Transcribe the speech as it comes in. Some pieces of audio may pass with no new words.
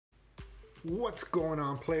What's going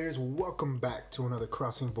on, players? Welcome back to another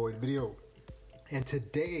Crossing Void video. And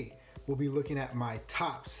today we'll be looking at my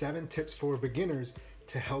top 7 tips for beginners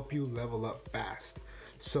to help you level up fast.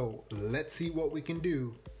 So let's see what we can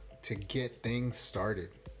do to get things started.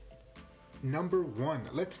 Number 1,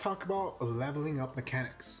 let's talk about leveling up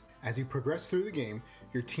mechanics. As you progress through the game,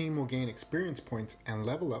 your team will gain experience points and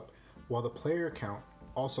level up, while the player count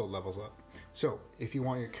also levels up. So if you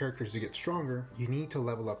want your characters to get stronger, you need to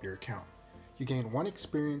level up your account. You gain 1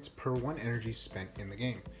 experience per 1 energy spent in the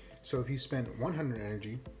game. So if you spend 100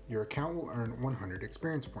 energy, your account will earn 100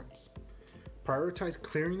 experience points. Prioritize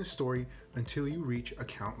clearing the story until you reach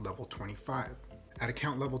account level 25. At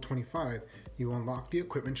account level 25, you unlock the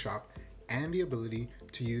equipment shop and the ability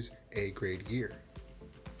to use A-grade gear.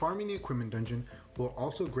 Farming the equipment dungeon will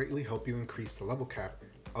also greatly help you increase the level cap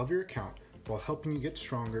of your account while helping you get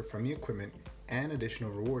stronger from the equipment and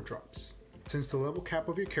additional reward drops. Since the level cap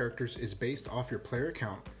of your characters is based off your player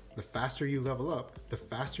account, the faster you level up, the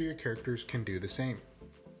faster your characters can do the same.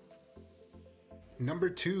 Number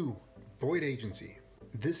 2, Void Agency.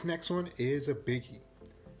 This next one is a biggie.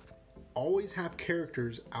 Always have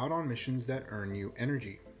characters out on missions that earn you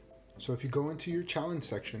energy. So if you go into your challenge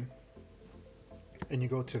section and you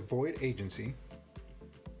go to Void Agency,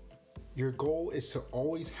 your goal is to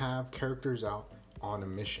always have characters out on a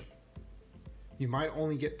mission. You might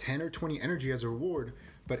only get 10 or 20 energy as a reward,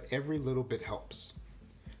 but every little bit helps.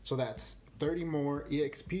 So that's 30 more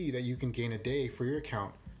EXP that you can gain a day for your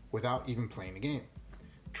account without even playing the game.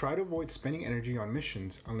 Try to avoid spending energy on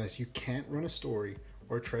missions unless you can't run a story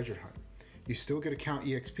or a treasure hunt. You still get account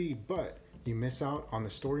EXP, but you miss out on the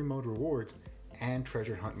story mode rewards and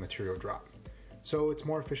treasure hunt material drop. So it's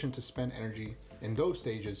more efficient to spend energy in those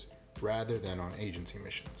stages rather than on agency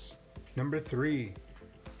missions. Number 3,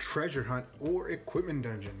 treasure hunt or equipment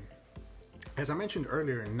dungeon. As I mentioned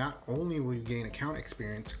earlier, not only will you gain account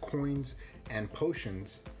experience, coins, and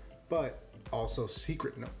potions, but also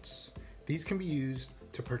secret notes. These can be used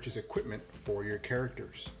to purchase equipment for your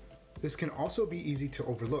characters. This can also be easy to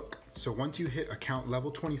overlook, so once you hit account level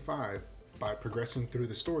 25 by progressing through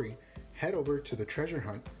the story, head over to the treasure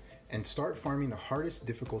hunt and start farming the hardest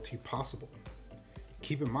difficulty possible.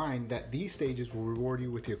 Keep in mind that these stages will reward you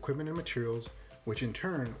with the equipment and materials, which in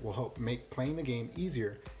turn will help make playing the game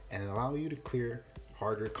easier and allow you to clear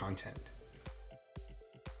harder content.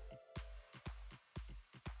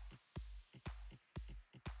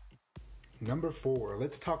 Number 4,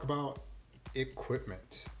 let's talk about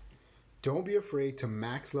equipment. Don't be afraid to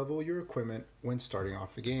max level your equipment when starting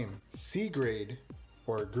off the game. C grade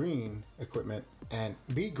or green equipment and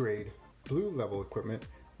B grade blue level equipment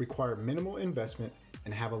require minimal investment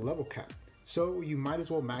and have a level cap, so you might as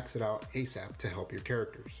well max it out ASAP to help your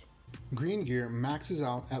characters. Green gear maxes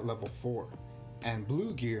out at level 4 and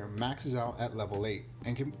blue gear maxes out at level 8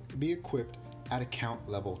 and can be equipped at account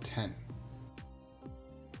level 10.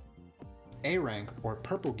 A rank or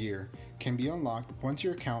purple gear can be unlocked once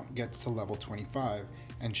your account gets to level 25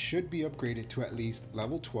 and should be upgraded to at least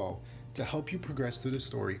level 12 to help you progress through the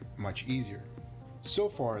story much easier. So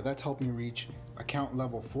far, that's helped me reach account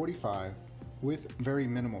level 45 with very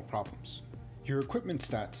minimal problems. Your equipment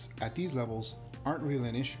stats at these levels aren't really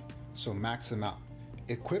an issue, so max them out.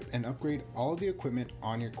 Equip and upgrade all of the equipment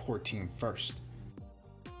on your core team first.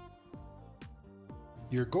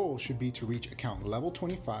 Your goal should be to reach account level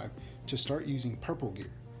 25 to start using purple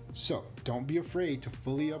gear, so don't be afraid to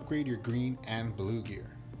fully upgrade your green and blue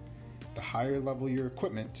gear. The higher level your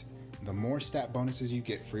equipment, the more stat bonuses you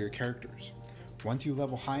get for your characters. Once you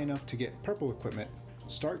level high enough to get purple equipment,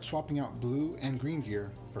 start swapping out blue and green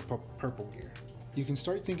gear for purple gear. You can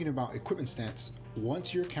start thinking about equipment stats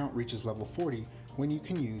once your account reaches level 40 when you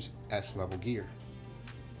can use S level gear.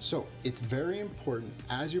 So it's very important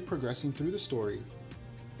as you're progressing through the story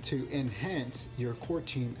to enhance your core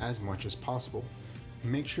team as much as possible.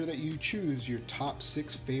 Make sure that you choose your top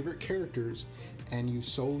 6 favorite characters and you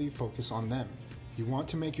solely focus on them. You want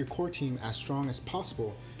to make your core team as strong as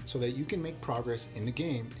possible so that you can make progress in the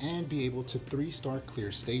game and be able to 3-star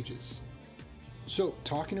clear stages. So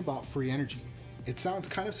talking about free energy, it sounds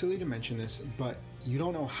kind of silly to mention this, but you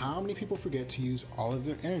don't know how many people forget to use all of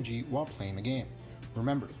their energy while playing the game.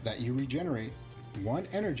 Remember that you regenerate 1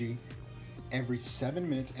 energy every 7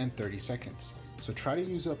 minutes and 30 seconds. So try to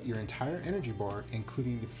use up your entire energy bar,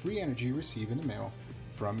 including the free energy you receive in the mail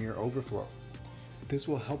from your overflow. This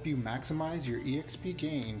will help you maximize your EXP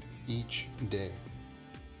gained each day.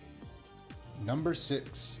 Number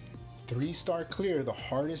 6, 3-star clear the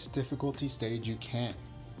hardest difficulty stage you can.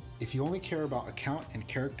 If you only care about account and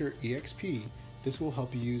character EXP, this will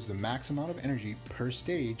help you use the max amount of energy per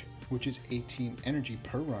stage, which is 18 energy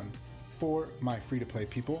per run, for my free-to-play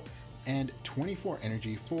people and 24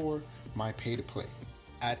 energy for my pay-to-play.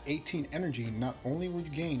 At 18 energy, not only will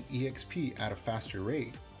you gain EXP at a faster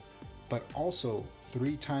rate, but also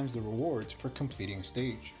 3 times the rewards for completing a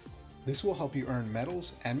stage. This will help you earn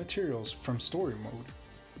medals and materials from story mode,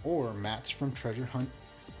 or mats from treasure hunt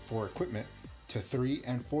for equipment to 3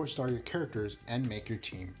 and 4-star your characters and make your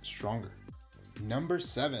team stronger. Number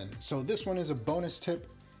 7. So this one is a bonus tip.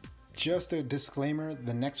 Just a disclaimer,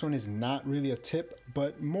 the next one is not really a tip,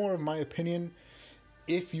 but more of my opinion.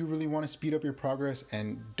 If you really want to speed up your progress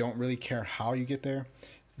and don't really care how you get there,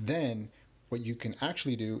 then what you can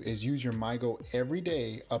actually do is use your MyGo every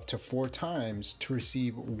day up to 4 times to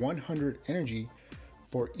receive 100 energy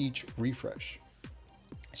for each refresh.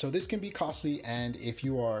 So this can be costly, and if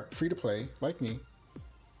you are free to play like me,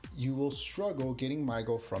 you will struggle getting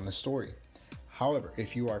MyGo from the story. However,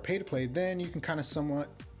 if you are pay to play, then you can kind of somewhat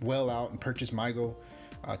well out and purchase MyGo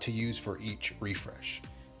to use for each refresh.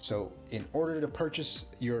 So in order to purchase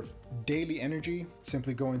your daily energy,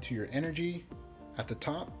 simply go into your energy at the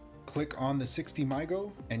top, click on the 60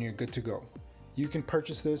 MyGo, and you're good to go. You can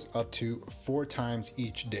purchase this up to 4 times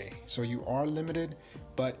each day. So you are limited,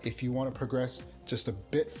 but if you want to progress just a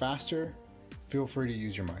bit faster, feel free to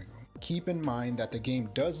use your MyGo. Keep in mind that the game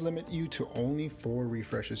does limit you to only 4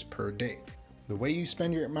 refreshes per day. The way you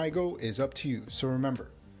spend your MyGo is up to you, so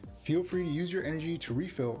remember, feel free to use your energy to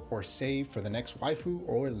refill or save for the next waifu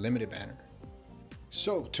or limited banner.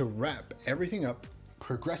 So to wrap everything up,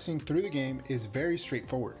 progressing through the game is very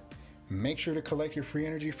straightforward. Make sure to collect your free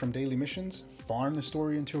energy from daily missions, farm the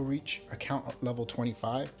story until reach account level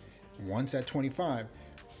 25. Once at 25,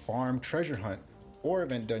 farm treasure hunt or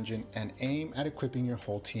event dungeon and aim at equipping your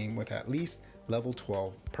whole team with at least level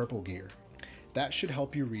 12 purple gear. That should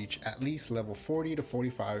help you reach at least level 40 to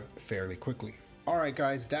 45 fairly quickly. Alright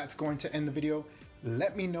guys, that's going to end the video.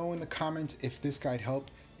 Let me know in the comments if this guide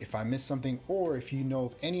helped, if I missed something, or if you know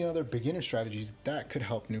of any other beginner strategies that could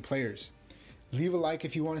help new players. Leave a like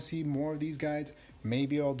if you want to see more of these guides.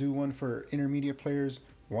 Maybe I'll do one for intermediate players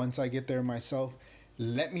once I get there myself.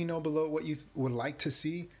 Let me know below what you would like to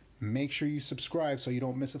see. Make sure you subscribe so you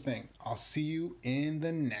don't miss a thing. I'll see you in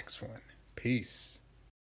the next one. Peace.